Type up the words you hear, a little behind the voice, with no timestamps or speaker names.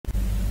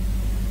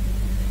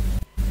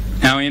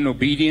Now, in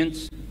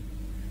obedience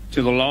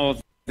to the law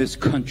of this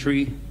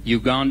country,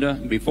 Uganda,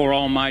 before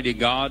Almighty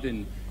God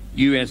and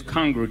you as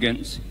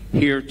congregants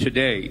here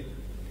today,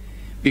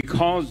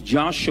 because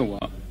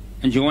Joshua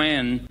and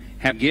Joanne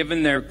have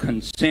given their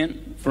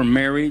consent for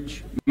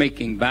marriage,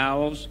 making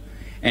vows,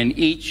 and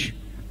each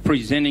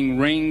presenting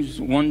rings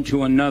one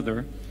to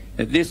another,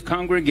 that this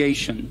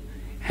congregation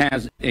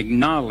has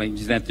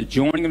acknowledged that the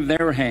joining of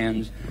their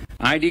hands,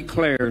 I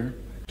declare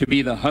to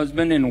be the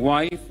husband and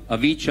wife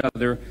of each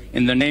other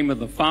in the name of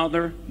the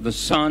Father, the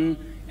Son,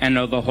 and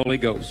of the Holy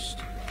Ghost.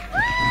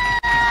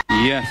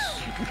 Yes.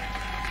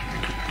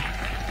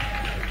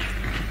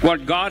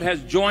 What God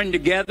has joined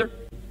together,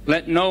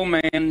 let no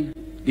man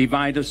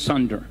divide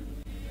asunder.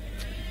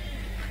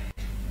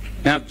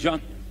 Now,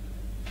 John,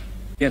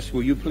 yes,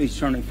 will you please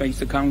turn and face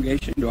the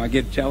congregation? Do I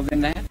get to tell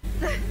them that?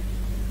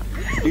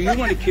 Do you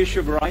want to kiss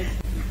your bride?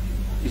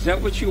 Is that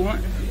what you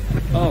want?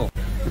 Oh.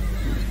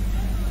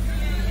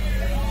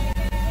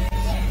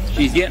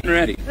 She's getting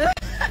ready.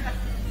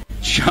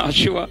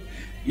 Joshua,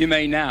 you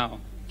may now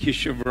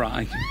kiss your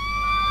bride.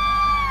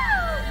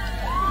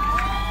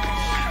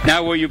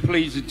 Now, will you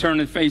please turn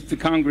and face the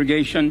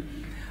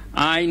congregation?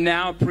 I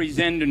now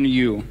present unto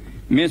you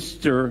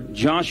Mr.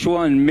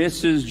 Joshua and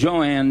Mrs.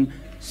 Joanne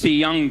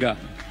Sianga.